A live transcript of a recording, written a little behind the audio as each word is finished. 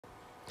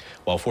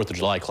While 4th of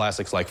July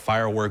classics like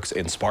fireworks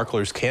and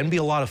sparklers can be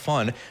a lot of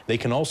fun, they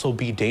can also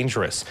be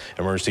dangerous.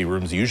 Emergency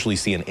rooms usually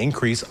see an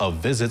increase of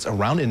visits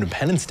around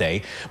Independence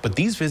Day, but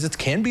these visits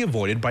can be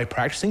avoided by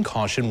practicing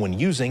caution when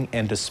using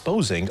and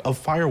disposing of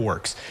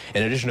fireworks.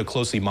 In addition to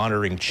closely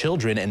monitoring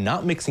children and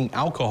not mixing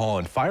alcohol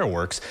and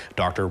fireworks,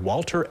 Dr.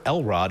 Walter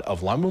Elrod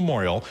of Lund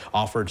Memorial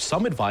offered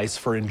some advice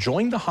for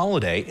enjoying the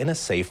holiday in a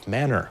safe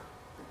manner.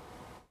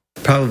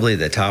 Probably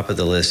the top of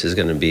the list is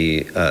going to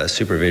be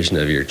supervision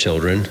of your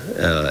children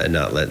and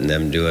not letting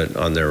them do it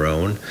on their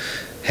own.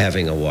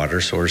 Having a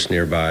water source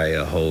nearby,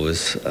 a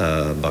hose,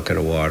 a bucket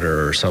of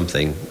water or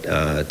something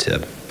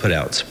to put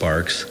out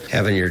sparks.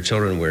 Having your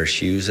children wear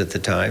shoes at the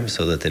time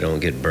so that they don't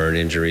get burn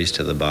injuries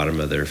to the bottom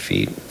of their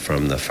feet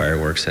from the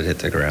fireworks that hit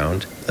the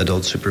ground.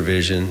 Adult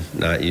supervision,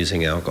 not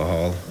using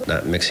alcohol,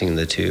 not mixing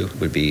the two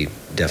would be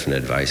definite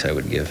advice I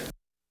would give.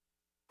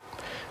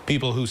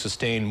 People who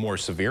sustain more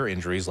severe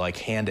injuries like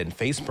hand and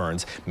face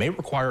burns may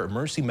require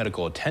emergency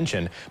medical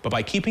attention, but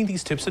by keeping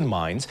these tips in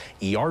mind,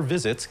 ER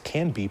visits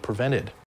can be prevented.